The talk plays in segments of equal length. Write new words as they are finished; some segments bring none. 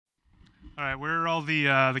All right, where are all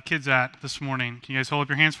the kids at this morning? Can you guys hold up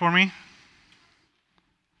your hands for me?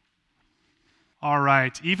 All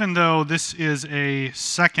right, even though this is a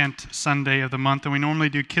second Sunday of the month and we normally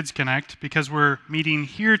do Kids Connect, because we're meeting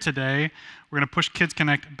here today, we're going to push Kids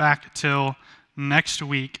Connect back till next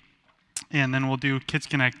week, and then we'll do Kids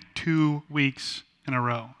Connect 2 weeks in a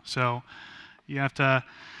row. So you have to,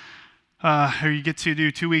 or you get to do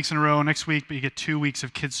 2 weeks in a row next week, but you get 2 weeks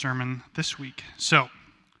of Kids Sermon this week. So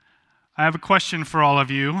I have a question for all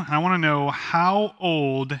of you. I want to know, how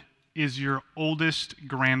old is your oldest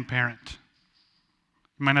grandparent?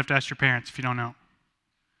 You might have to ask your parents if you don't know.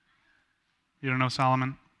 You don't know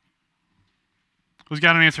Solomon? Who's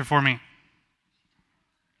got an answer for me?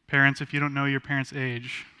 Parents, if you don't know your parents'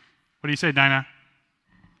 age. What do you say, Dinah?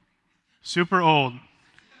 Super old.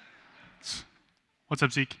 What's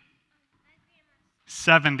up, Zeke?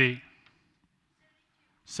 70.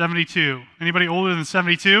 72. Anybody older than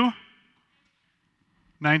 72?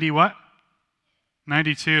 90 what?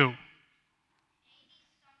 92.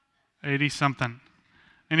 80 something.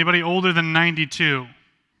 Anybody older than 92?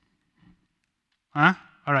 Huh?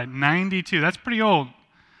 All right, 92. That's pretty old.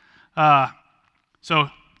 So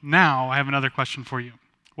now I have another question for you.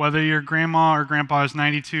 Whether your grandma or grandpa is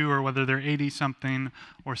 92 or whether they're 80 something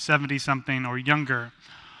or 70 something or younger,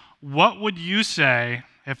 what would you say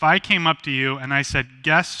if I came up to you and I said,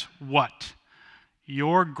 guess what?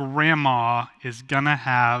 Your grandma is going to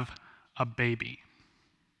have a baby.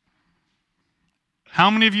 How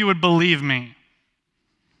many of you would believe me?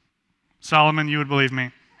 Solomon, you would believe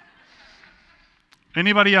me.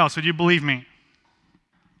 Anybody else, would you believe me?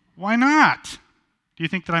 Why not? Do you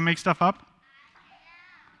think that I make stuff up?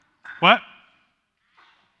 What?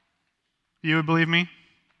 You would believe me?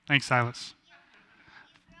 Thanks, Silas.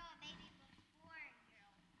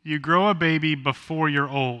 You grow a baby before you're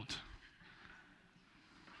old.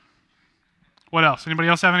 What else? Anybody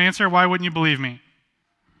else have an answer? Why wouldn't you believe me?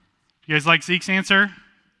 You guys like Zeke's answer?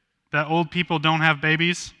 That old people don't have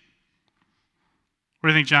babies? What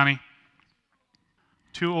do you think, Johnny?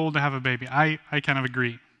 Too old to have a baby. I kind of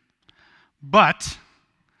agree. But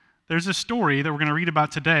there's a story that we're going to read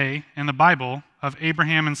about today in the Bible of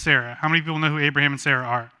Abraham and Sarah. How many people know who Abraham and Sarah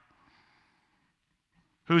are?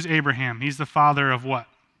 Who's Abraham? He's the father of what?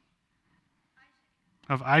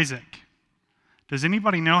 Of Isaac. Does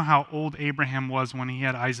anybody know how old Abraham was when he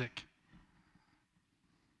had Isaac?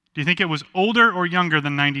 Do you think it was older or younger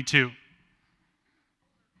than 92?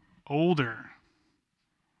 Older.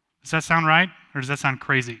 Does that sound right, or does that sound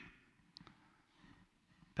crazy?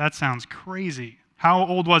 That sounds crazy. How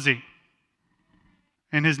old was he?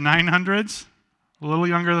 In his 900s? A little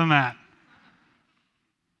younger than that.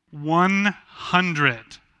 100.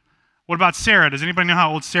 What about Sarah? Does anybody know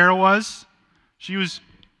how old Sarah was? She was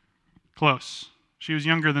close. She was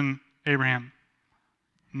younger than Abraham.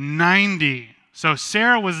 90. So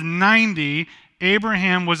Sarah was 90,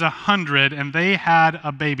 Abraham was 100, and they had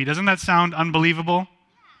a baby. Doesn't that sound unbelievable?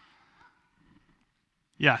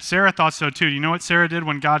 Yeah, Sarah thought so too. Do you know what Sarah did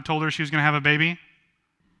when God told her she was going to have a baby?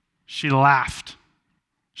 She laughed.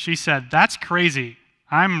 She said, that's crazy.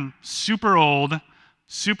 I'm super old.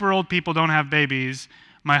 Super old people don't have babies.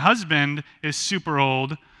 My husband is super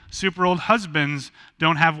old. Super old husbands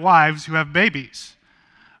don't have wives who have babies.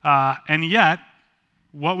 And yet,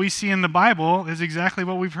 what we see in the Bible is exactly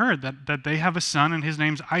what we've heard, that they have a son and his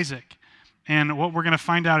name's Isaac. And what we're going to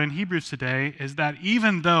find out in Hebrews today is that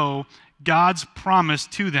even though God's promise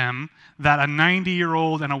to them that a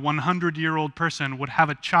 90-year-old and a 100-year-old person would have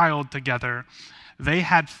a child together, they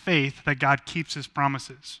had faith that God keeps his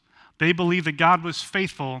promises. They believed that God was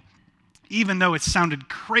faithful, even though it sounded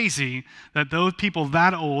crazy that those people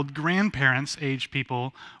that old, grandparents-age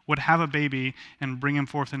people, would have a baby and bring him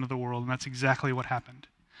forth into the world. And that's exactly what happened.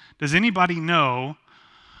 Does anybody know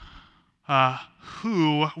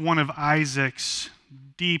who one of Isaac's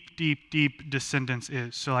deep descendants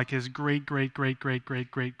is? So like his great grandson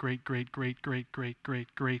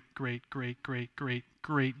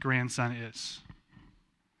is.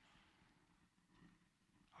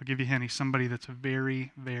 I'll give you a hint. He's somebody that's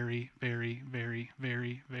very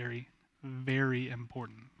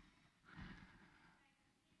important.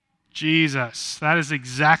 Jesus. That is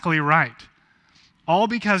exactly right. All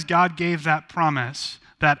because God gave that promise,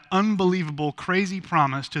 that unbelievable, crazy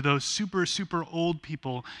promise to those super old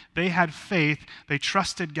people. They had faith, they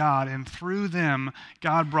trusted God, and through them,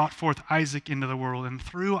 God brought forth Isaac into the world. And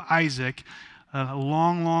through Isaac, a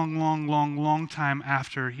long time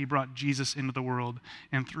after, he brought Jesus into the world.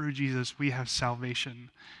 And through Jesus, we have salvation.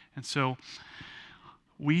 And so,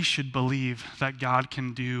 we should believe that God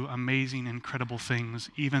can do amazing, incredible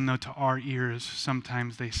things, even though to our ears,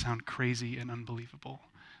 sometimes they sound crazy and unbelievable.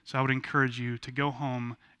 So I would encourage you to go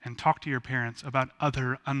home and talk to your parents about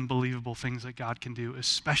other unbelievable things that God can do,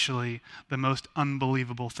 especially the most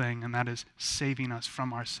unbelievable thing, and that is saving us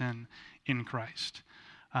from our sin in Christ.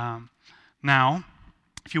 Now,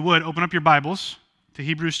 if you would, open up your Bibles to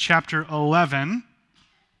Hebrews chapter 11.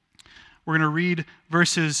 We're going to read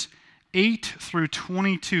verses 8 through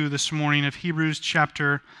 22 this morning of Hebrews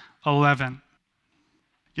chapter 11.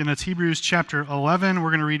 Again, that's Hebrews chapter 11. We're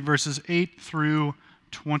going to read verses 8 through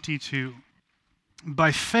 22.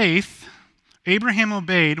 By faith, Abraham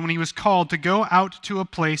obeyed when he was called to go out to a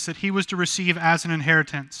place that he was to receive as an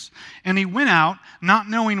inheritance. And he went out, not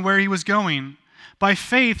knowing where he was going. By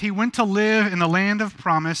faith, he went to live in the land of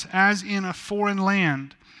promise as in a foreign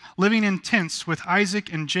land, living in tents with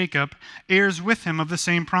Isaac and Jacob, heirs with him of the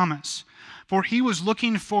same promise. For he was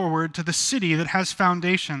looking forward to the city that has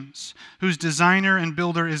foundations, whose designer and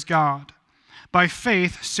builder is God. By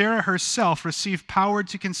faith, Sarah herself received power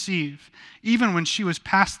to conceive, even when she was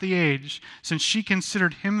past the age, since she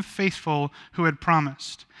considered him faithful who had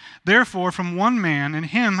promised. Therefore, from one man, and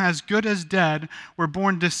him as good as dead, were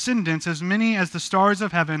born descendants as many as the stars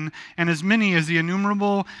of heaven, and as many as the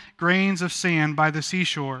innumerable grains of sand by the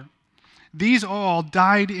seashore. These all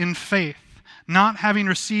died in faith, not having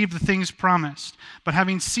received the things promised, but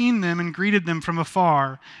having seen them and greeted them from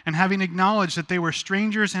afar, and having acknowledged that they were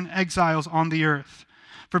strangers and exiles on the earth.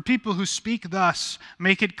 For people who speak thus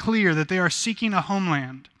make it clear that they are seeking a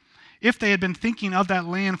homeland. If they had been thinking of that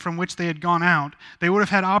land from which they had gone out, they would have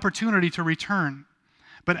had opportunity to return.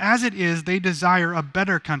 But as it is, they desire a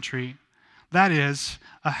better country, that is,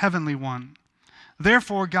 a heavenly one.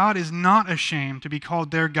 Therefore, God is not ashamed to be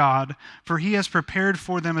called their God, for he has prepared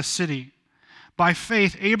for them a city. By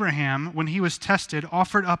faith, Abraham, when he was tested,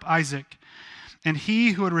 offered up Isaac. And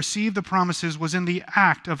he who had received the promises was in the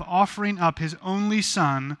act of offering up his only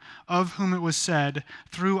son, of whom it was said,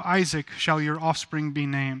 "Through Isaac shall your offspring be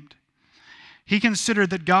named." He considered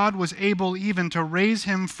that God was able even to raise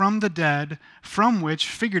him from the dead, from which,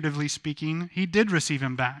 figuratively speaking, he did receive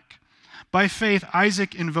him back. By faith,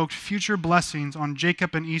 Isaac invoked future blessings on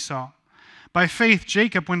Jacob and Esau. By faith,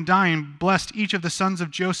 Jacob, when dying, blessed each of the sons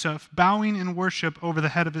of Joseph, bowing in worship over the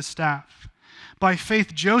head of his staff. By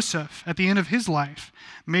faith, Joseph, at the end of his life,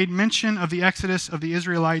 made mention of the exodus of the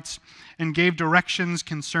Israelites and gave directions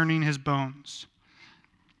concerning his bones.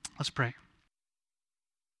 Let's pray.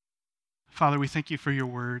 Father, we thank you for your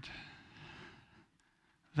word,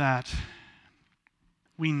 that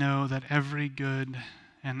we know that every good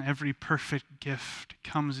and every perfect gift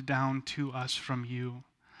comes down to us from you.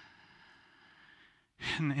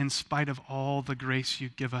 And in spite of all the grace you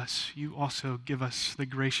give us, you also give us the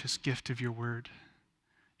gracious gift of your word.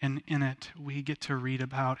 And in it, we get to read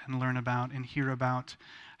about and learn about and hear about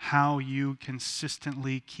how you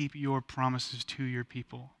consistently keep your promises to your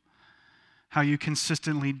people, how you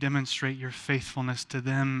consistently demonstrate your faithfulness to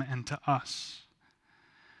them and to us.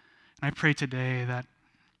 And I pray today that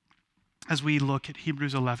as we look at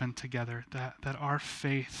Hebrews 11 together, that our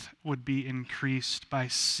faith would be increased by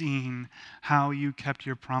seeing how you kept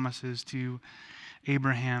your promises to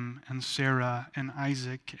Abraham and Sarah and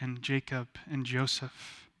Isaac and Jacob and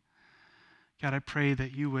Joseph. God, I pray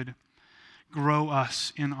that you would grow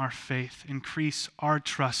us in our faith, increase our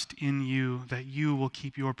trust in you, that you will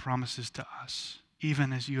keep your promises to us,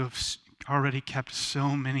 even as you have already kept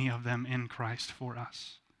so many of them in Christ for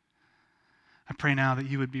us. I pray now that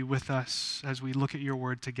you would be with us as we look at your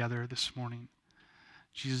word together this morning.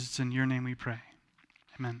 Jesus, it's in your name we pray.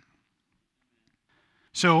 Amen.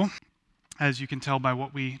 So, as you can tell by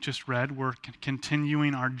what we just read, we're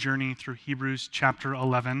continuing our journey through Hebrews chapter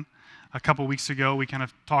 11. A couple weeks ago, we kind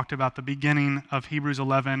of talked about the beginning of Hebrews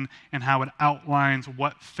 11 and how it outlines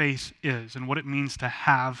what faith is and what it means to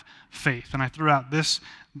have faith. And I threw out this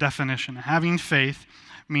definition. Having faith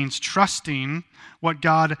means trusting what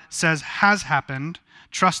God says has happened,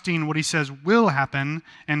 trusting what he says will happen,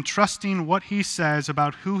 and trusting what he says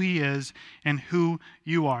about who he is and who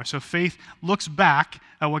you are. So faith looks back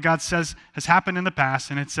at what God says has happened in the past,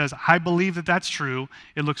 and it says, I believe that that's true.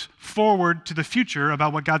 It looks forward to the future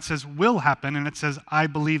about what God says will happen, and it says, I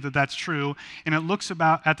believe that that's true. And it looks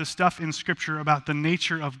at the stuff in Scripture about the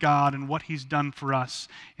nature of God and what he's done for us,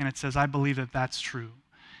 and it says, I believe that that's true.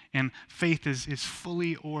 And faith is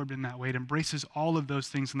fully orbed in that way. It embraces all of those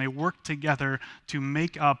things, and they work together to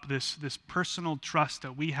make up this personal trust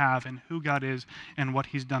that we have in who God is and what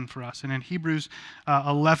he's done for us. And in Hebrews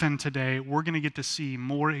 11 today, we're going to get to see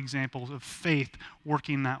more examples of faith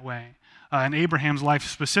working that way. in Abraham's life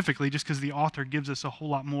specifically, just because the author gives us a whole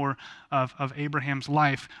lot more of Abraham's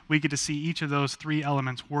life, we get to see each of those three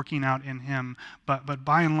elements working out in him. But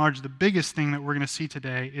by and large, the biggest thing that we're going to see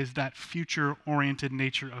today is that future-oriented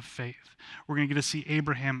nature of faith. We're going to get to see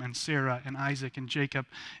Abraham and Sarah and Isaac and Jacob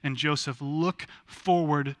and Joseph look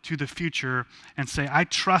forward to the future and say, I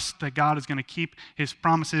trust that God is going to keep his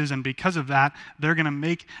promises, and because of that, they're going to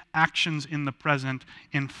make actions in the present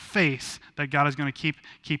in faith that God is going to keep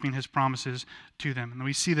keeping his promises to them. And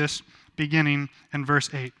we see this beginning in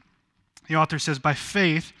verse 8. The author says, by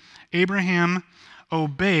faith, Abraham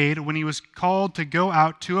obeyed when he was called to go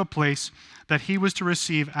out to a place that he was to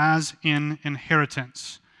receive as an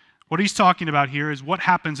inheritance. What he's talking about here is what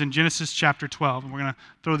happens in Genesis chapter 12. And we're going to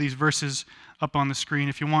throw these verses up on the screen.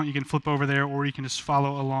 If you want, you can flip over there, or you can just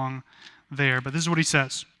follow along there. But this is what he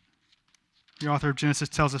says. The author of Genesis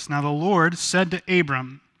tells us, now the Lord said to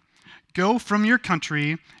Abram, go from your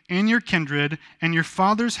country and your kindred and your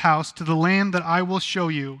father's house to the land that I will show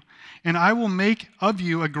you. And I will make of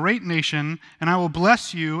you a great nation, and I will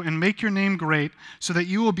bless you and make your name great, so that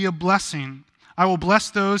you will be a blessing. I will bless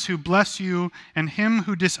those who bless you, and him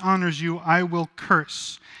who dishonors you I will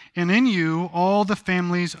curse. And in you all the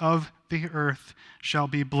families of the earth shall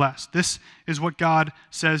be blessed. This is what God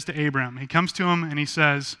says to Abram. He comes to him and he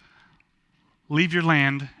says, leave your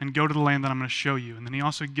land and go to the land that I'm going to show you. And then he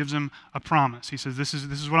also gives him a promise. He says, this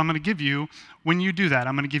is what I'm going to give you when you do that.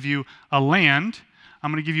 I'm going to give you a land.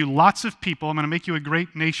 I'm going to give you lots of people. I'm going to make you a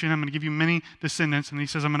great nation. I'm going to give you many descendants. And he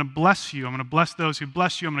says, I'm going to bless you. I'm going to bless those who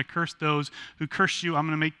bless you. I'm going to curse those who curse you. I'm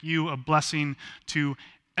going to make you a blessing to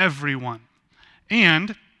everyone.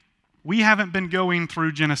 And we haven't been going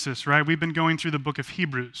through Genesis, right? We've been going through the book of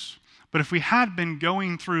Hebrews. But if we had been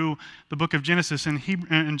going through the book of Genesis,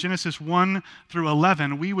 in Genesis 1 through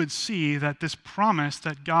 11, we would see that this promise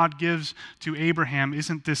that God gives to Abraham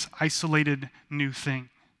isn't this isolated new thing.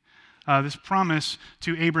 This promise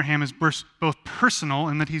to Abraham is both personal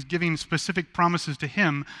in that he's giving specific promises to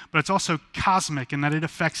him, but it's also cosmic in that it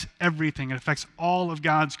affects everything. It affects all of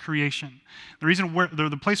God's creation. The reason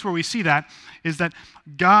the place where we see that is that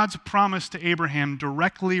God's promise to Abraham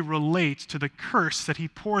directly relates to the curse that he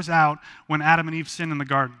pours out when Adam and Eve sin in the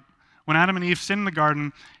garden. When Adam and Eve sin in the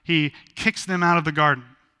garden, he kicks them out of the garden,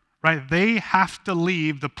 right? They have to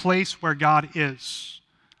leave the place where God is.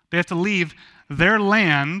 They have to leave their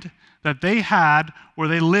land that they had where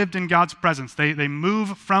they lived in God's presence. They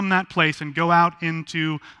move from that place and go out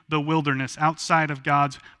into the wilderness outside of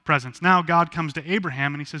God's presence. Now God comes to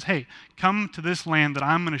Abraham and he says, hey, come to this land that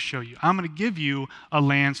I'm going to show you. I'm going to give you a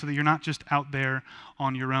land so that you're not just out there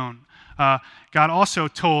on your own. God also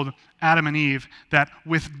told Adam and Eve that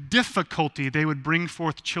with difficulty they would bring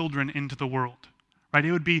forth children into the world. Right?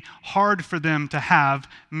 It would be hard for them to have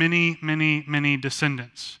many, many, many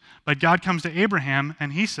descendants. But God comes to Abraham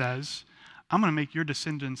and he says, I'm going to make your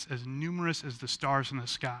descendants as numerous as the stars in the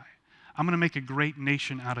sky. I'm going to make a great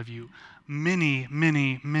nation out of you. Many,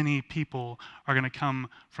 many, many people are going to come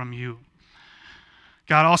from you.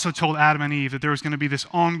 God also told Adam and Eve that there was going to be this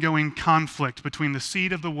ongoing conflict between the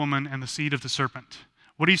seed of the woman and the seed of the serpent.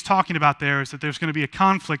 What he's talking about there is that there's going to be a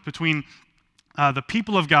conflict between the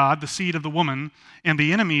people of God, the seed of the woman, and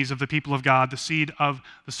the enemies of the people of God, the seed of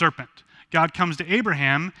the serpent. God comes to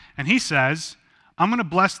Abraham and he says, I'm going to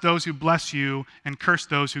bless those who bless you and curse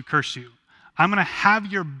those who curse you. I'm going to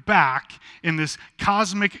have your back in this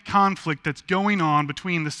cosmic conflict that's going on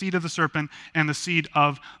between the seed of the serpent and the seed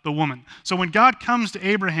of the woman. So when God comes to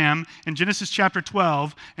Abraham in Genesis chapter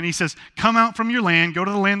 12 and he says, come out from your land, go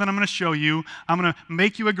to the land that I'm going to show you. I'm going to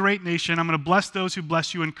make you a great nation. I'm going to bless those who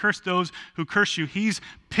bless you and curse those who curse you. He's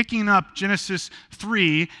picking up Genesis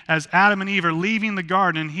 3 as Adam and Eve are leaving the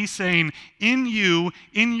garden. He's saying, in you,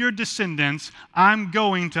 in your descendants, I'm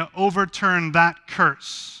going to overturn that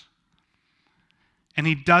curse. And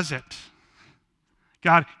he does it.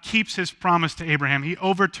 God keeps his promise to Abraham. He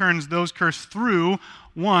overturns those curses through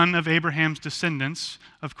one of Abraham's descendants.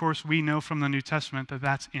 Of course, we know from the New Testament that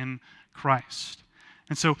that's in Christ.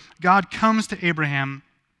 And so God comes to Abraham.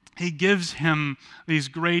 He gives him these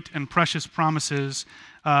great and precious promises,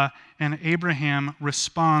 and Abraham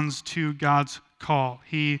responds to God's call.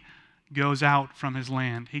 He goes out from his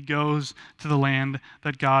land. He goes to the land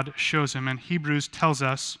that God shows him. And Hebrews tells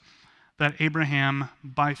us that Abraham,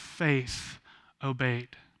 by faith, obeyed.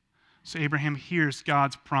 So Abraham hears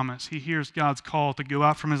God's promise. He hears God's call to go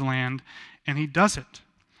out from his land, and he does it.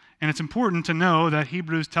 And it's important to know that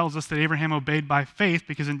Hebrews tells us that Abraham obeyed by faith,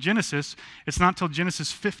 because in Genesis, it's not till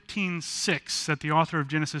Genesis 15:6 that the author of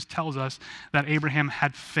Genesis tells us that Abraham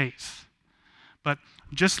had faith. But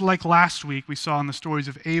just like last week we saw in the stories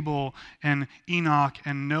of Abel and Enoch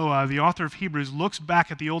and Noah, the author of Hebrews looks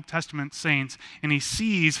back at the Old Testament saints and he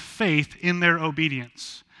sees faith in their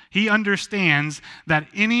obedience. He understands that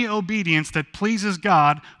any obedience that pleases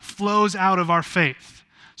God flows out of our faith.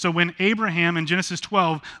 So when Abraham in Genesis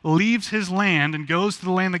 12 leaves his land and goes to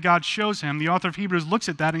the land that God shows him, the author of Hebrews looks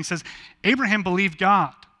at that and he says, Abraham believed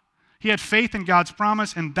God. He had faith in God's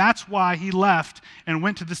promise, and that's why he left and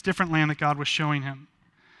went to this different land that God was showing him.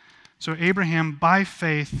 So Abraham, by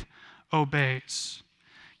faith, obeys.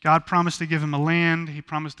 God promised to give him a land. He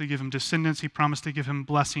promised to give him descendants. He promised to give him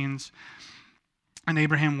blessings. And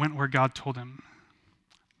Abraham went where God told him.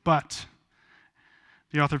 But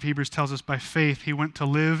the author of Hebrews tells us by faith he went to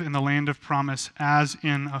live in the land of promise as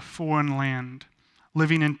in a foreign land,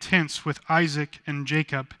 living in tents with Isaac and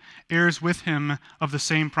Jacob, heirs with him of the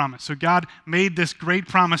same promise. So God made this great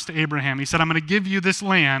promise to Abraham. He said, I'm going to give you this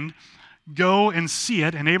land. Go and see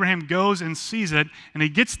it. And Abraham goes and sees it. And he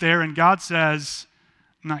gets there and God says,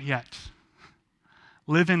 not yet.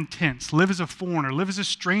 Live in tents. Live as a foreigner. Live as a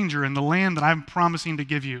stranger in the land that I'm promising to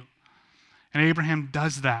give you. And Abraham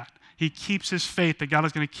does that. He keeps his faith that God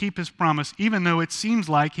is going to keep his promise, even though it seems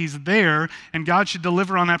like he's there and God should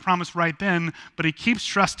deliver on that promise right then, but he keeps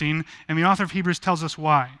trusting, and the author of Hebrews tells us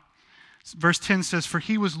why. Verse 10 says, for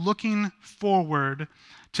he was looking forward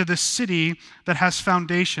to the city that has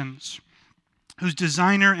foundations, whose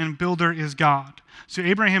designer and builder is God. So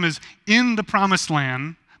Abraham is in the promised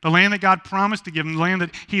land, the land that God promised to give him, the land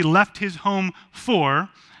that he left his home for.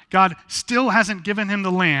 God still hasn't given him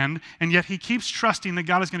the land, and yet he keeps trusting that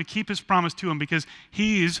God is going to keep his promise to him because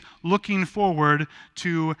he's looking forward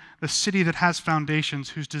to the city that has foundations,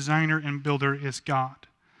 whose designer and builder is God.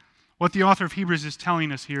 What the author of Hebrews is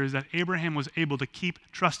telling us here is that Abraham was able to keep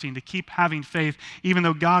trusting, to keep having faith, even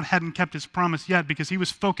though God hadn't kept his promise yet, because he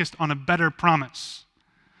was focused on a better promise.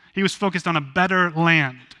 He was focused on a better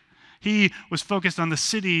land. He was focused on the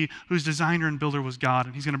city whose designer and builder was God,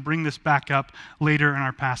 and he's going to bring this back up later in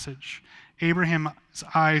our passage. Abraham's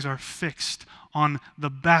eyes are fixed on the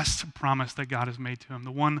best promise that God has made to him, the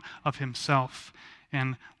one of himself,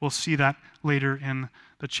 and we'll see that later in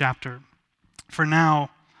the chapter. For now,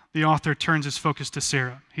 the author turns his focus to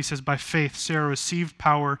Sarah. He says, by faith, Sarah received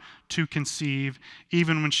power to conceive,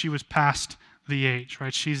 even when she was past the age,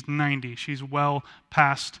 right? She's 90. She's well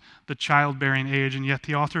past the childbearing age, and yet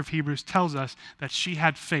the author of Hebrews tells us that she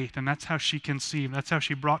had faith, and that's how she conceived. That's how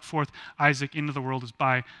she brought forth Isaac into the world, is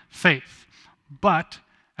by faith. But,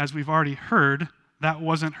 as we've already heard, that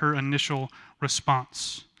wasn't her initial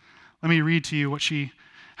response. Let me read to you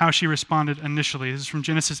how she responded initially. This is from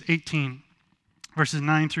Genesis 18, verses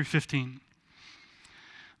 9 through 15.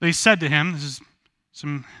 They said to him, this is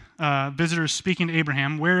some visitors speaking to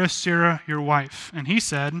Abraham, where is Sarah, your wife? And he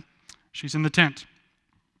said, she's in the tent.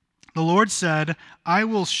 The Lord said, I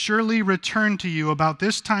will surely return to you about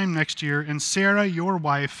this time next year, and Sarah, your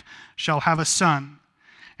wife, shall have a son.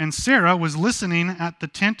 And Sarah was listening at the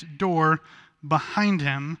tent door behind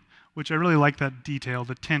him, which I really like that detail,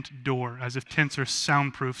 the tent door, as if tents are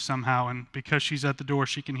soundproof somehow, and because she's at the door,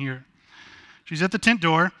 she can hear. She's at the tent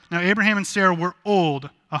door. Now, Abraham and Sarah were old,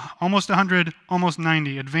 almost 100, almost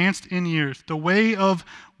 90, advanced in years. The way of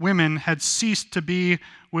women had ceased to be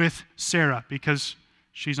with Sarah because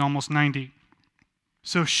she's almost 90.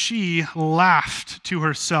 So she laughed to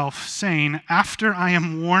herself, saying, after I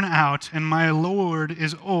am worn out and my Lord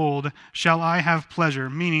is old, shall I have pleasure?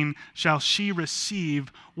 Meaning, shall she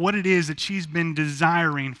receive what it is that she's been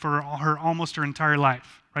desiring for almost her entire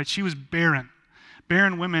life, right? She was barren.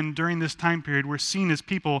 Barren women during this time period were seen as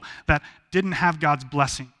people that didn't have God's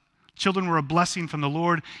blessing. Children were a blessing from the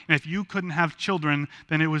Lord, and if you couldn't have children,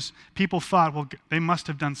 then people thought, well, they must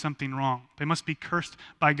have done something wrong. They must be cursed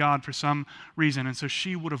by God for some reason, and so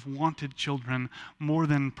she would have wanted children more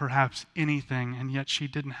than perhaps anything, and yet she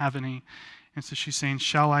didn't have any. And so she's saying,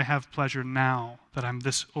 shall I have pleasure now that I'm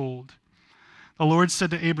this old? The Lord said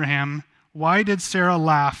to Abraham, why did Sarah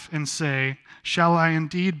laugh and say, shall I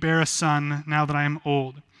indeed bear a son now that I am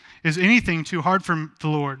old? Is anything too hard for the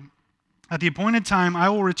Lord? At the appointed time, I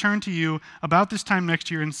will return to you about this time next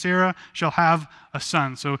year, and Sarah shall have a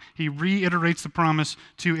son. So he reiterates the promise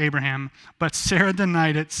to Abraham. But Sarah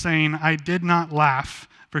denied it, saying, I did not laugh,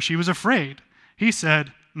 for she was afraid. He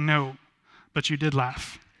said, no, but you did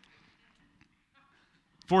laugh.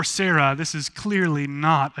 For Sarah, this is clearly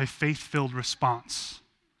not a faith-filled response.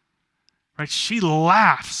 Right? She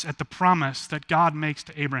laughs at the promise that God makes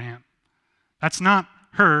to Abraham. That's not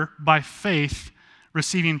her, by faith,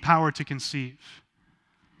 receiving power to conceive.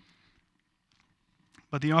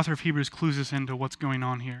 But the author of Hebrews clues us into what's going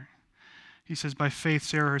on here. He says, by faith,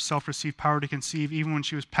 Sarah herself received power to conceive even when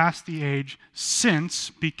she was past the age,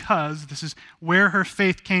 because, this is where her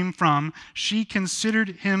faith came from, she considered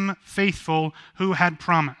him faithful who had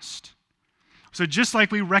promised. So just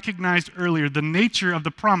like we recognized earlier, the nature of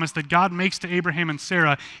the promise that God makes to Abraham and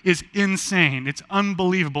Sarah is insane. It's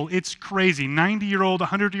unbelievable. It's crazy. 90-year-old,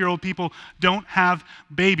 100-year-old people don't have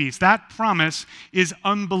babies. That promise is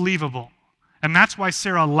unbelievable. And that's why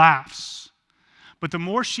Sarah laughs. But the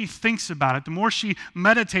more she thinks about it, the more she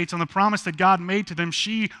meditates on the promise that God made to them,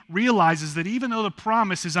 she realizes that even though the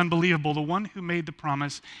promise is unbelievable, the one who made the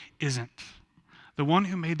promise isn't. The one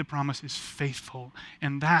who made the promise is faithful,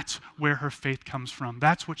 and that's where her faith comes from.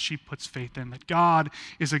 That's what she puts faith in, that God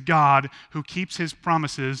is a God who keeps his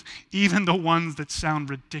promises, even the ones that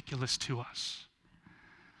sound ridiculous to us.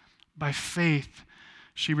 By faith,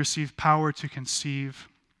 she received power to conceive.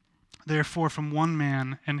 Therefore, from one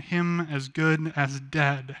man, and him as good as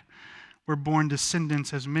dead, were born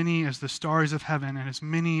descendants as many as the stars of heaven and as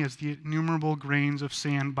many as the innumerable grains of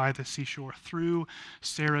sand by the seashore. Through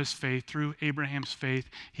Sarah's faith, through Abraham's faith,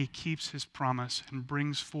 he keeps his promise and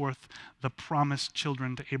brings forth the promised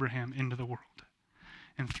children to Abraham into the world.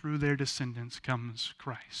 And through their descendants comes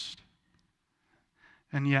Christ.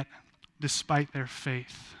 And yet, despite their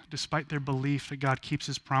faith, despite their belief that God keeps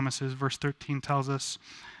his promises, verse 13 tells us,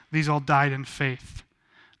 these all died in faith,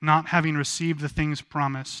 not having received the things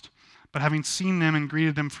promised, but having seen them and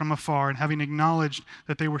greeted them from afar, and having acknowledged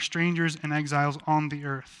that they were strangers and exiles on the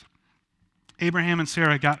earth. Abraham and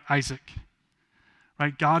Sarah got Isaac,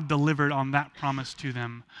 right? God delivered on that promise to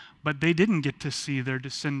them, but they didn't get to see their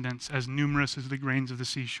descendants as numerous as the grains of the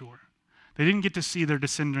seashore. They didn't get to see their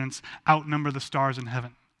descendants outnumber the stars in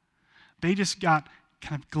heaven. They just got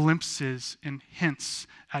kind of glimpses and hints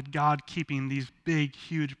at God keeping these big,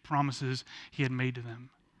 huge promises he had made to them.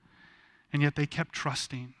 And yet they kept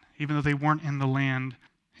trusting. Even though they weren't in the land.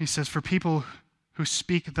 He says, for people who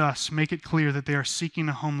speak thus, make it clear that they are seeking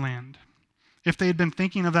a homeland. If they had been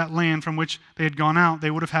thinking of that land from which they had gone out,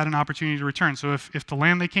 they would have had an opportunity to return. So if the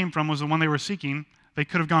land they came from was the one they were seeking, they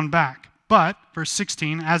could have gone back. But, verse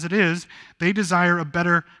 16, as it is, they desire a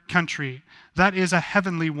better country. That is a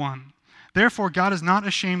heavenly one. Therefore, God is not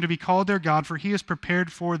ashamed to be called their God, for he has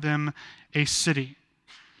prepared for them a city.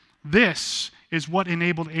 This is what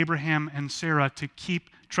enabled Abraham and Sarah to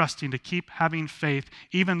keep trusting, to keep having faith,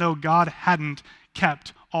 even though God hadn't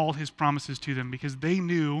kept all his promises to them, because they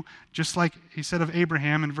knew, just like he said of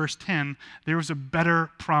Abraham in verse 10, there was a better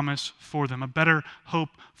promise for them, a better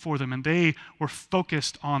hope for them, and they were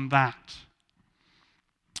focused on that.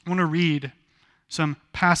 I want to read some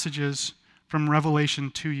passages from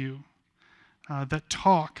Revelation to you that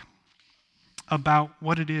talk about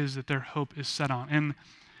what it is that their hope is set on. And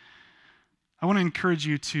I want to encourage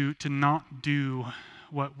you to not do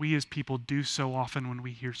what we as people do so often when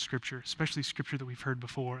we hear Scripture, especially Scripture that we've heard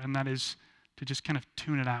before, and that is to just kind of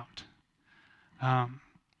tune it out.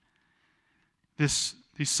 These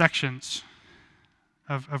sections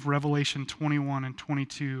of Revelation 21 and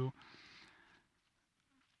 22,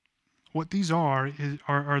 what these are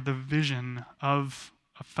the vision of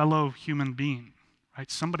a fellow human being,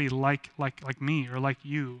 right? Somebody like me or like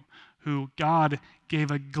you, who God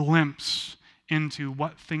gave a glimpse into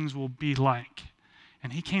what things will be like.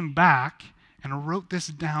 And he came back and wrote this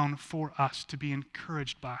down for us to be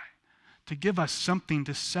encouraged by, to give us something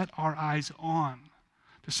to set our eyes on,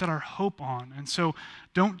 to set our hope on. And so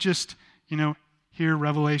don't just, hear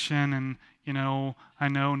Revelation and, I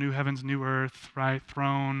know new heavens, new earth, right?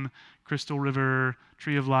 Throne, crystal river,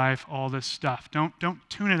 tree of life, all this stuff. Don't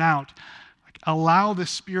tune it out. Allow the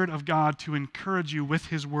Spirit of God to encourage you with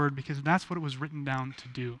his word, because that's what it was written down to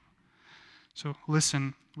do. So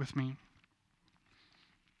listen with me.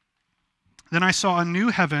 Then I saw a new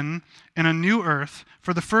heaven and a new earth,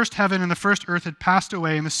 for the first heaven and the first earth had passed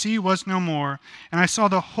away, and the sea was no more. And I saw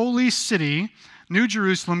the holy city, New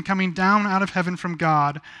Jerusalem, coming down out of heaven from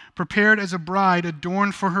God, prepared as a bride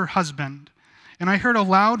adorned for her husband. And I heard a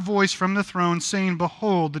loud voice from the throne saying,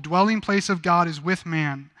 behold, the dwelling place of God is with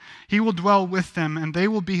man. He will dwell with them, and they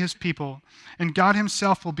will be his people, and God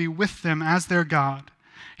himself will be with them as their God.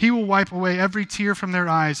 He will wipe away every tear from their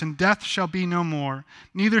eyes, and death shall be no more.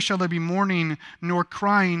 Neither shall there be mourning, nor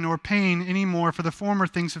crying, nor pain any more, for the former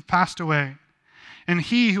things have passed away. And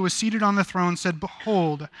he who was seated on the throne said,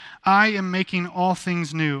 behold, I am making all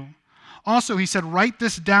things new. Also he said, write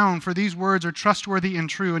this down, for these words are trustworthy and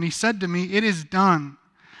true. And he said to me, it is done.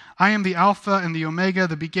 I am the Alpha and the Omega,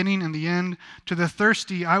 the beginning and the end. To the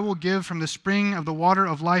thirsty I will give from the spring of the water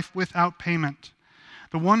of life without payment.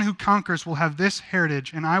 The one who conquers will have this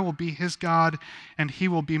heritage, and I will be his God, and he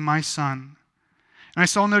will be my son. And I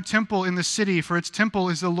saw no temple in the city, for its temple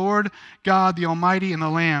is the Lord God, the Almighty, and the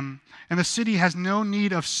Lamb. And the city has no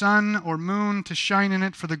need of sun or moon to shine in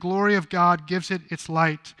it, for the glory of God gives it its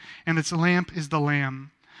light, and its lamp is the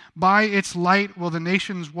Lamb. By its light will the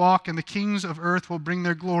nations walk, and the kings of earth will bring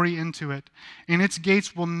their glory into it. And its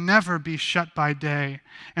gates will never be shut by day,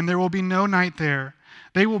 and there will be no night there.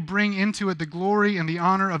 They will bring into it the glory and the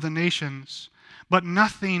honor of the nations. But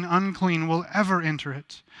nothing unclean will ever enter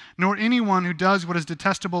it, nor anyone who does what is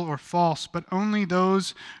detestable or false, but only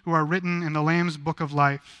those who are written in the Lamb's book of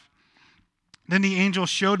life. Then the angel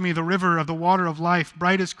showed me the river of the water of life,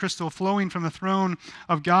 bright as crystal, flowing from the throne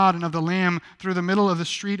of God and of the Lamb through the middle of the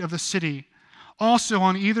street of the city. Also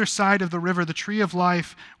on either side of the river, the tree of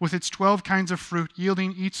life with its 12 kinds of fruit,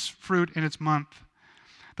 yielding each fruit in its month.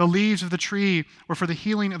 The leaves of the tree were for the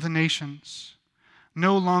healing of the nations.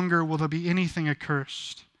 No longer will there be anything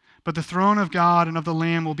accursed, but the throne of God and of the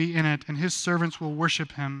Lamb will be in it, and his servants will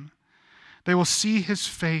worship him. They will see his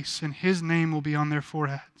face, and his name will be on their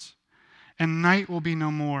foreheads. And night will be no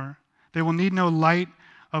more. They will need no light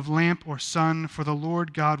of lamp or sun, for the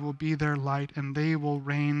Lord God will be their light, and they will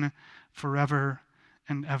reign forever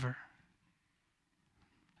and ever.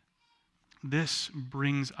 This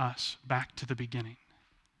brings us back to the beginning.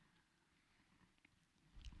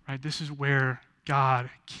 Right? This is where God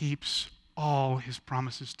keeps all his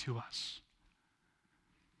promises to us.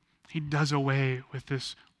 He does away with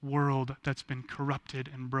this world that's been corrupted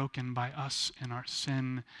and broken by us and our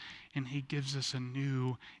sin, and he gives us a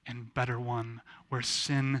new and better one where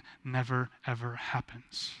sin never, ever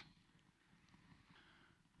happens.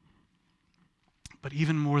 But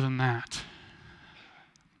even more than that,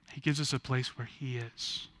 he gives us a place where he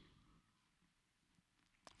is.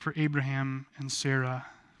 For Abraham and Sarah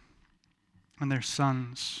and their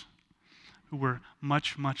sons, who were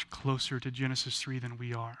much, much closer to Genesis 3 than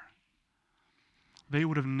we are, they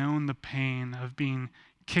would have known the pain of being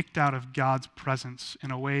kicked out of God's presence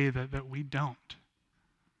in a way that we don't.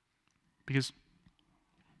 Because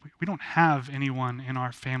we don't have anyone in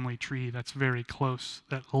our family tree that's very close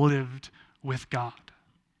that lived with God.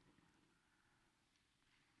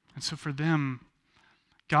 And so for them,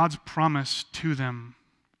 God's promise to them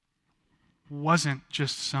wasn't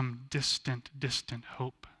just some distant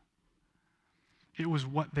hope. It was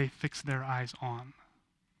what they fixed their eyes on.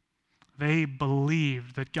 They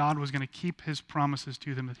believed that God was going to keep his promises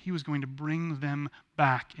to them, that he was going to bring them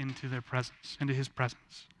back into their presence, into his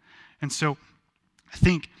presence. And so I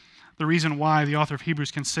think the reason why the author of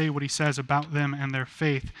Hebrews can say what he says about them and their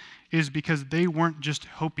faith is because they weren't just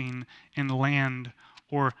hoping in land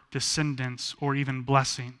or descendants or even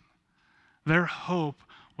blessing. Their hope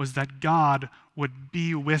was that God would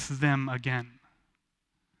be with them again.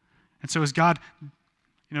 And so as God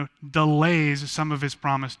delays some of his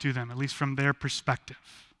promise to them, at least from their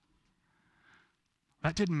perspective,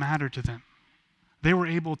 that didn't matter to them. They were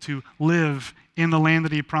able to live in the land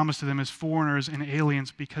that he promised to them as foreigners and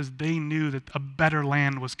aliens because they knew that a better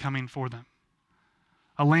land was coming for them.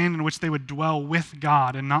 A land in which they would dwell with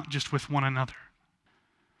God and not just with one another.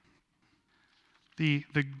 The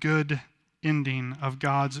good ending of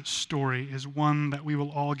God's story is one that we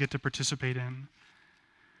will all get to participate in.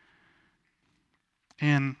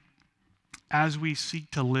 And as we seek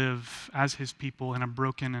to live as his people in a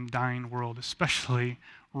broken and dying world, especially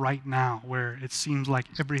right now where it seems like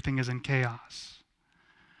everything is in chaos,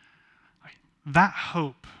 that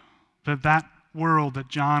hope, that world that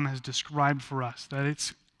John has described for us, that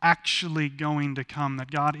it's actually going to come, that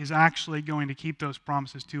God is actually going to keep those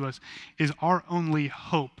promises to us, is our only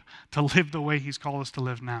hope to live the way he's called us to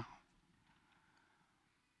live now.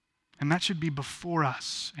 And that should be before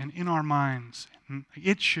us and in our minds.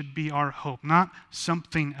 It should be our hope, not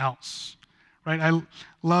something else. Right? I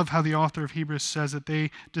love how the author of Hebrews says that they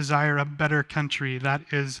desire a better country that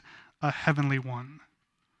is a heavenly one.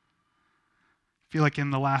 I feel like in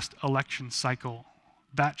the last election cycle,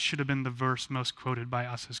 that should have been the verse most quoted by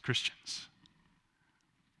us as Christians.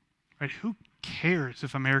 Right? Who cares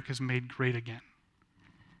if America's made great again?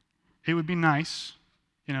 It would be nice,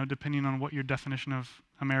 depending on what your definition of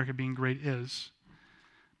America being great is.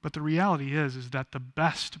 But the reality is that the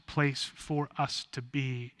best place for us to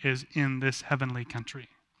be is in this heavenly country,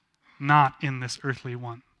 not in this earthly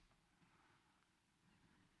one.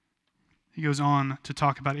 He goes on to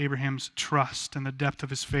talk about Abraham's trust and the depth of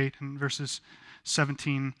his faith in verses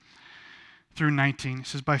 17 through 19. He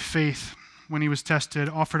says, by faith, when he was tested,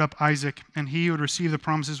 offered up Isaac, and he who had received the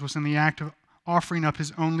promises was in the act of offering up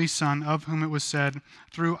his only son, of whom it was said,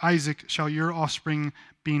 through Isaac shall your offspring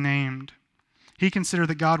be named. He considered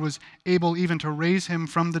that God was able even to raise him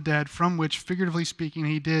from the dead, from which, figuratively speaking,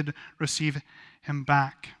 he did receive him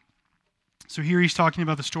back. So here he's talking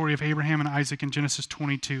about the story of Abraham and Isaac in Genesis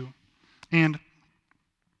 22. And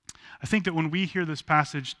I think that when we hear this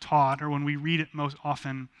passage taught, or when we read it most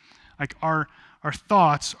often, like our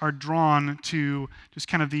thoughts are drawn to just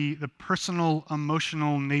kind of the personal,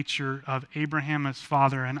 emotional nature of Abraham as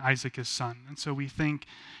father and Isaac as son. And so we think,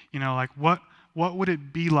 like what would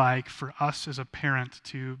it be like for us as a parent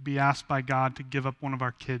to be asked by God to give up one of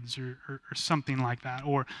our kids or something like that?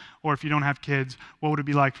 Or if you don't have kids, what would it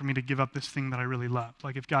be like for me to give up this thing that I really love?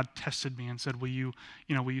 Like if God tested me and said, will you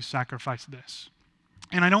sacrifice this?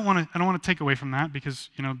 And I don't want to take away from that because,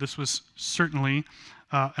 this was certainly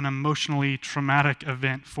an emotionally traumatic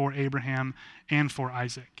event for Abraham and for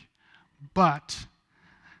Isaac. But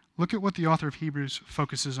look at what the author of Hebrews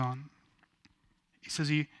focuses on. He says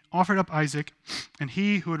he offered up Isaac, and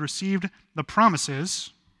he who had received the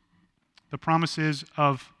promises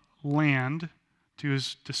of land to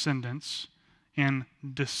his descendants, and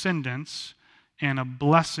a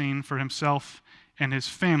blessing for himself and his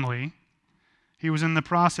family, he was in the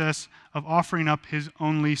process of offering up his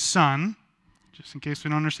only son, just in case we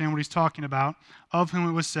don't understand what he's talking about, of whom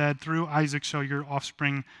it was said, through Isaac shall your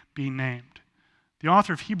offspring be named. The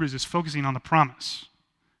author of Hebrews is focusing on the promise.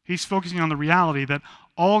 He's focusing on the reality that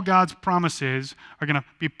all God's promises are going to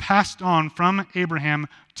be passed on from Abraham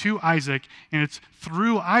to Isaac, and it's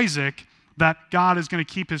through Isaac that God is going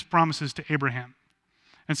to keep his promises to Abraham.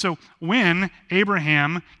 And so when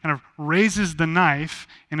Abraham kind of raises the knife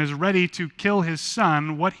and is ready to kill his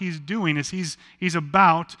son, what he's doing is he's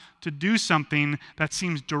about to do something that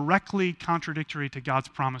seems directly contradictory to God's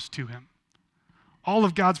promise to him. All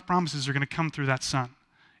of God's promises are going to come through that son.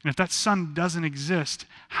 And if that son doesn't exist,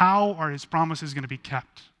 how are his promises going to be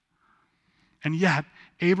kept? And yet,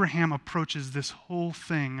 Abraham approaches this whole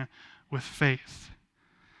thing with faith.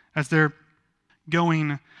 As they're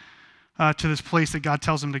going to this place that God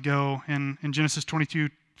tells him to go. In Genesis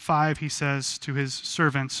 22:5, he says to his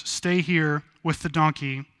servants, "Stay here with the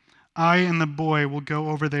donkey. I and the boy will go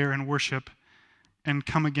over there and worship and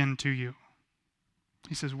come again to you."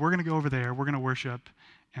 He says, we're going to go over there, we're going to worship,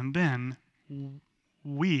 and then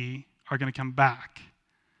we are going to come back.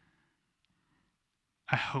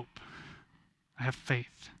 I hope. I have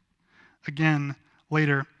faith. Again,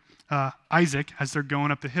 later, Isaac, as they're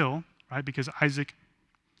going up the hill, right, because Isaac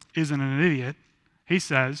isn't an idiot, he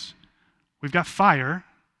says, we've got fire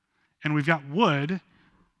and we've got wood,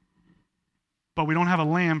 but we don't have a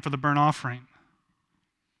lamb for the burnt offering.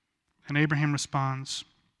 And Abraham responds,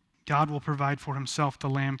 God will provide for himself the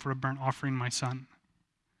lamb for a burnt offering, my son.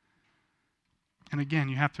 And again,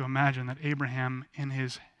 you have to imagine that Abraham in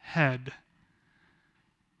his head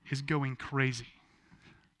is going crazy.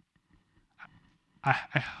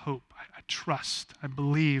 I hope, I trust, I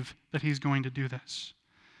believe that he's going to do this.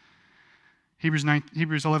 Hebrews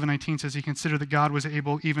 11:19 says he considered that God was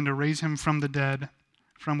able even to raise him from the dead,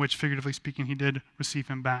 from which, figuratively speaking, he did receive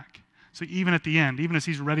him back. So even at the end, even as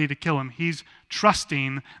he's ready to kill him, he's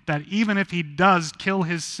trusting that even if he does kill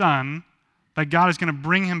his son, that God is going to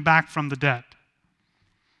bring him back from the dead.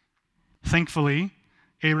 Thankfully,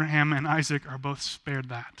 Abraham and Isaac are both spared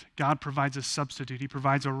that. God provides a substitute. He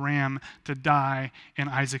provides a ram to die in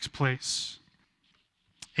Isaac's place.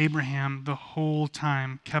 Abraham, the whole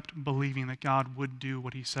time, kept believing that God would do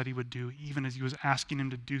what he said he would do, even as he was asking him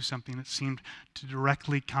to do something that seemed to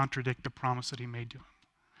directly contradict the promise that he made to him.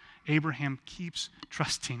 Abraham keeps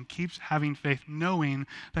trusting, keeps having faith, knowing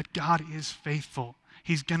that God is faithful.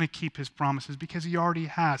 He's going to keep his promises because he already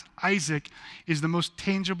has. Isaac is the most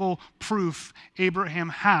tangible proof Abraham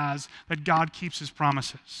has that God keeps his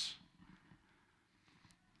promises.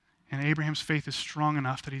 And Abraham's faith is strong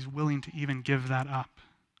enough that he's willing to even give that up.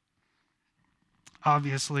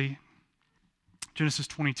 Obviously, Genesis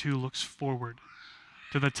 22 looks forward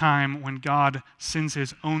to the time when God sends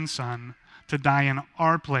his own son to die in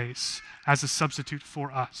our place as a substitute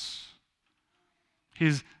for us.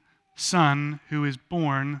 His son who is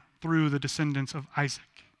born through the descendants of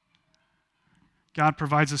Isaac. God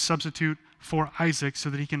provides a substitute for Isaac so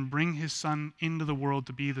that he can bring his son into the world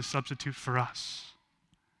to be the substitute for us.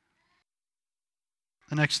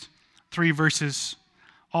 The next 3 verses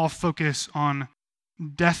all focus on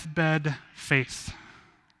deathbed faith.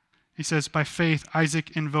 He says, by faith,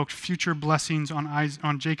 Isaac invoked future blessings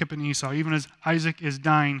on Jacob and Esau. Even as Isaac is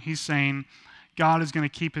dying, he's saying, God is going to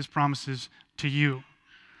keep his promises to you.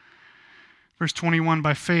 Verse 21,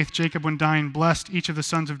 by faith, Jacob, when dying, blessed each of the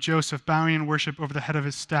sons of Joseph, bowing in worship over the head of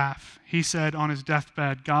his staff. He said on his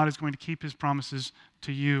deathbed, God is going to keep his promises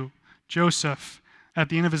to you. Joseph, at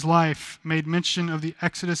the end of his life, made mention of the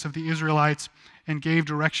exodus of the Israelites and gave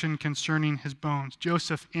direction concerning his bones.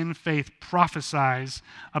 Joseph, in faith, prophesies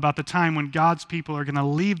about the time when God's people are going to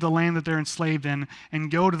leave the land that they're enslaved in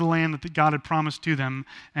and go to the land that God had promised to them.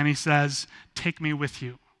 And he says, take me with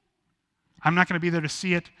you. I'm not going to be there to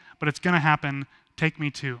see it, but it's going to happen. Take me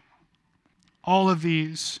too. All of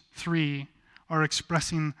these three are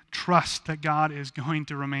expressing trust that God is going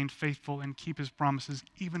to remain faithful and keep his promises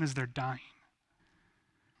even as they're dying.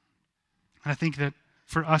 And I think that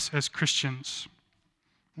for us as Christians,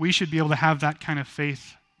 we should be able to have that kind of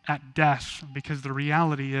faith at death, because the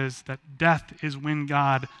reality is that death is when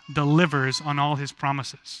God delivers on all his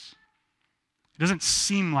promises. It doesn't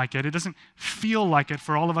seem like it. It doesn't feel like it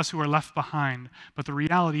for all of us who are left behind. But the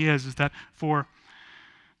reality is that for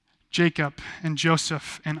Jacob and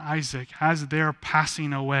Joseph and Isaac, as they're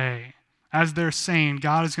passing away, as they're saying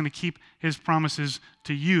God is going to keep his promises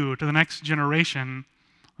to you, to the next generation,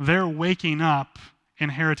 they're waking up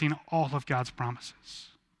inheriting all of God's promises.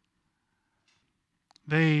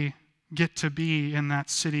 They get to be in that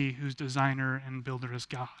city whose designer and builder is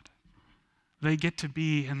God. They get to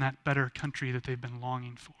be in that better country that they've been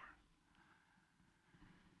longing for.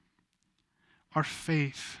 Our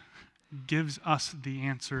faith gives us the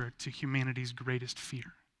answer to humanity's greatest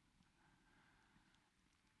fear.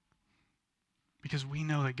 Because we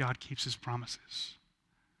know that God keeps his promises.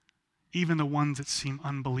 Even the ones that seem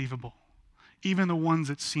unbelievable. Even the ones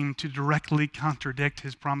that seem to directly contradict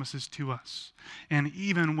his promises to us. And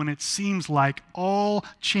even when it seems like all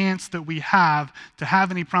chance that we have to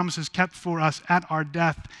have any promises kept for us at our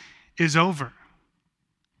death is over,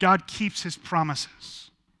 God keeps his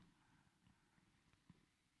promises.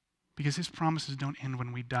 Because his promises don't end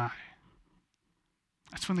when we die.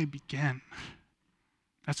 That's when they begin.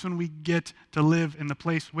 That's when we get to live in the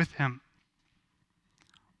place with him.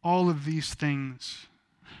 All of these things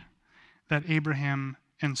that Abraham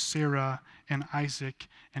and Sarah and Isaac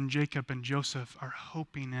and Jacob and Joseph are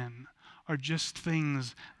hoping in are just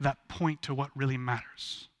things that point to what really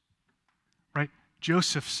matters. Right?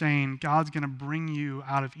 Joseph saying, God's going to bring you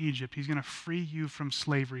out of Egypt. He's going to free you from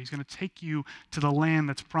slavery. He's going to take you to the land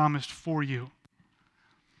that's promised for you.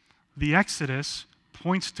 The Exodus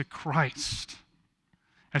points to Christ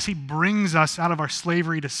as he brings us out of our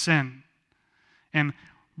slavery to sin and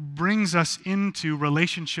brings us into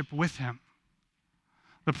relationship with him.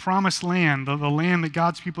 The promised land, the land that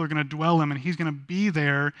God's people are going to dwell in, and he's going to be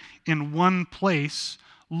there in one place,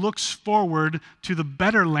 looks forward to the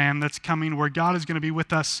better land that's coming where God is going to be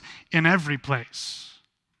with us in every place.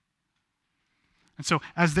 And so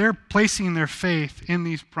as they're placing their faith in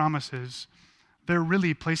these promises, they're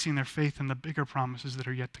really placing their faith in the bigger promises that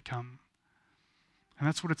are yet to come. And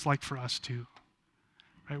that's what it's like for us too.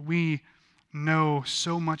 Right? We know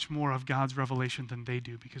so much more of God's revelation than they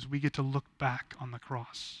do because we get to look back on the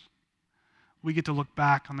cross. We get to look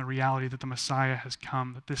back on the reality that the Messiah has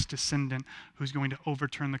come, that this descendant who's going to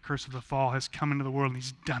overturn the curse of the fall has come into the world and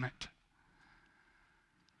he's done it.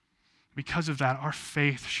 Because of that, our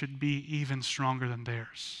faith should be even stronger than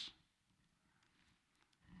theirs.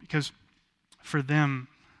 Because for them,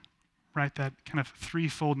 right, that kind of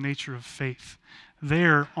threefold nature of faith,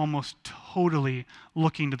 they're almost totally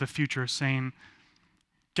looking to the future saying,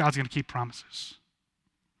 God's going to keep promises.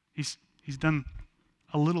 He's done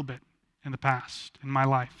a little bit in the past, in my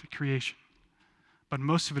life, at creation. But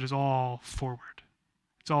most of it is all forward.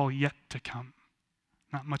 It's all yet to come.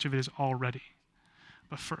 Not much of it is already.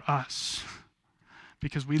 But for us,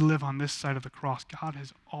 because we live on this side of the cross, God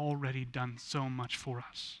has already done so much for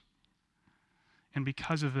us. And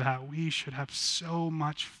because of that, we should have so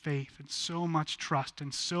much faith and so much trust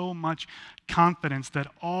and so much confidence that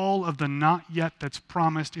all of the not yet that's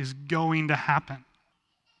promised is going to happen.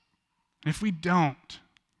 And if we don't,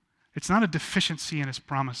 it's not a deficiency in his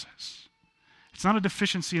promises. It's not a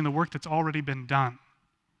deficiency in the work that's already been done.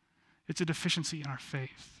 It's a deficiency in our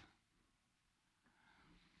faith.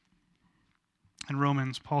 In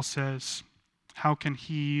Romans, Paul says, how can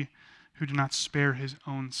he who did not spare his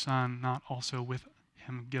own son not also with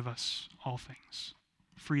him give us all things?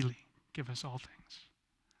 Freely give us all things.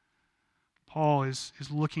 Paul is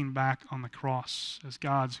looking back on the cross as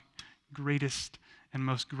God's greatest and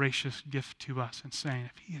most gracious gift to us and saying,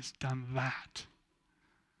 if he has done that,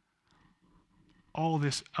 all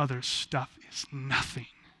this other stuff is nothing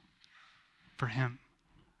for him.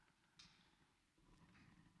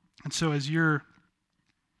 And so as you're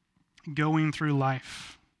going through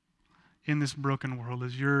life in this broken world,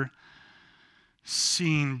 as you're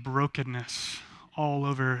seeing brokenness all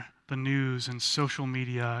over the news and social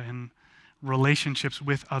media and relationships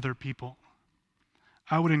with other people,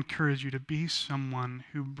 I would encourage you to be someone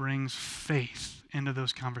who brings faith into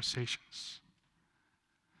those conversations.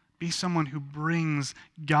 Be someone who brings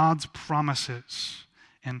God's promises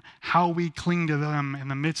and how we cling to them in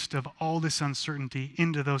the midst of all this uncertainty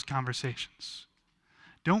into those conversations.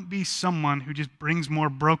 Don't be someone who just brings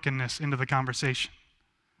more brokenness into the conversation,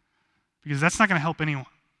 because that's not going to help anyone.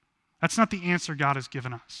 That's not the answer God has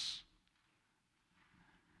given us.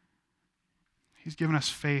 He's given us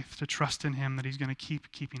faith to trust in him that he's going to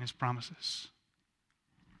keep keeping his promises.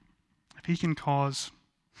 If he can cause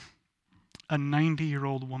a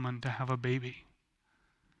 90-year-old woman to have a baby,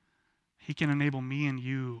 he can enable me and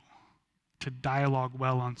you to dialogue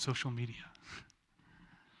well on social media.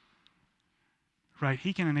 Right?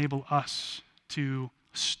 He can enable us to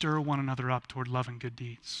stir one another up toward love and good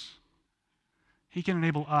deeds. He can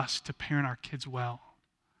enable us to parent our kids well,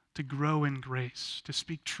 to grow in grace, to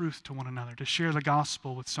speak truth to one another, to share the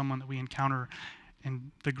gospel with someone that we encounter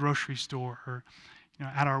in the grocery store or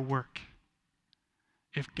at our work.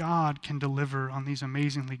 If God can deliver on these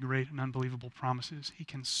amazingly great and unbelievable promises, he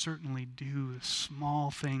can certainly do the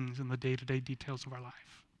small things in the day-to-day details of our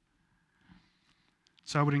life.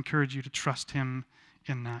 So I would encourage you to trust him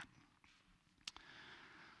in that.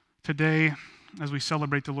 Today, as we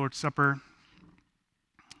celebrate the Lord's Supper,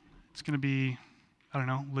 it's going to be,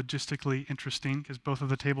 logistically interesting because both of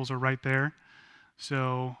the tables are right there.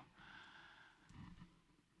 So,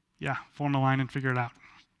 form a line and figure it out.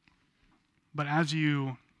 But as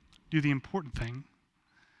you do the important thing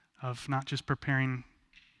of not just preparing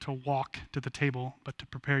to walk to the table, but to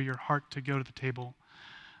prepare your heart to go to the table,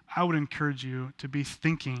 I would encourage you to be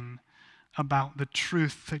thinking about the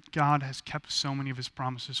truth that God has kept so many of his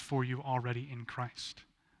promises for you already in Christ.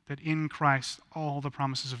 That in Christ, all the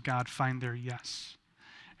promises of God find their yes.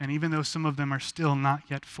 And even though some of them are still not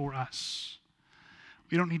yet for us,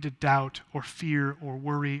 we don't need to doubt or fear or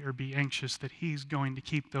worry or be anxious that he's going to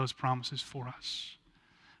keep those promises for us.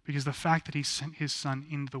 Because the fact that he sent his son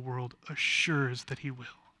into the world assures that he will.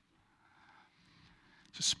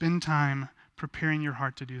 So spend time preparing your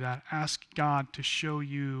heart to do that. Ask God to show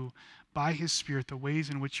you by his Spirit the ways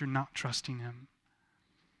in which you're not trusting him.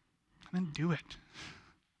 And then do it.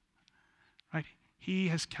 Right? He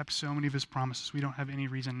has kept so many of his promises. We don't have any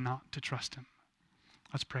reason not to trust him.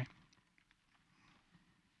 Let's pray.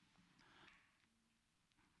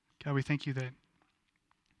 God, we thank you that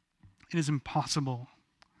it is impossible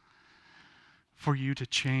for you to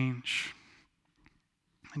change.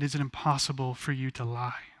 It is impossible for you to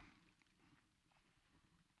lie.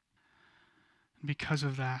 And because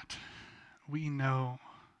of that, we know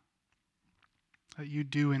that you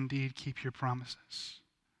do indeed keep your promises.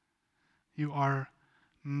 You are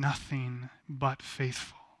nothing but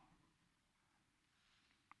faithful.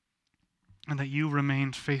 And that you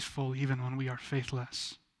remain faithful even when we are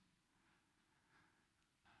faithless.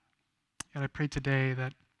 God, I pray today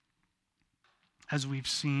that as we've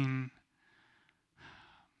seen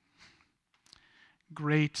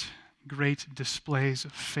great displays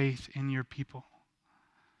of faith in your people,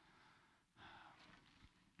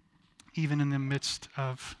 even in the midst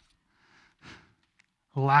of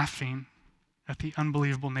laughing at the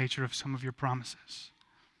unbelievable nature of some of your promises,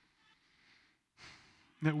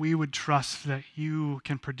 that we would trust that you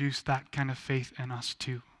can produce that kind of faith in us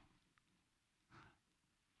too.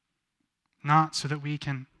 Not so that we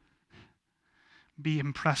can be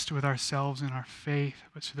impressed with ourselves and our faith,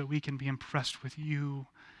 but so that we can be impressed with you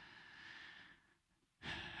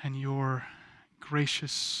and your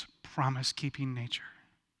gracious, promise-keeping nature.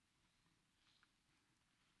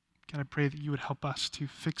 God, I pray that you would help us to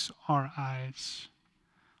fix our eyes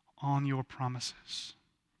on your promises,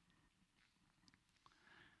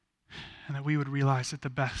 and that we would realize that the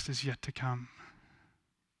best is yet to come.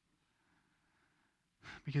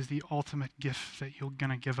 Because the ultimate gift that you're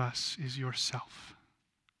going to give us is yourself.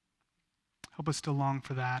 Help us to long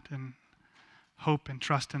for that and hope and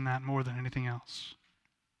trust in that more than anything else.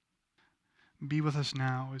 Be with us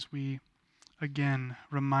now as we again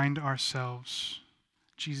remind ourselves,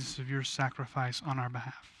 Jesus, of your sacrifice on our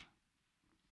behalf.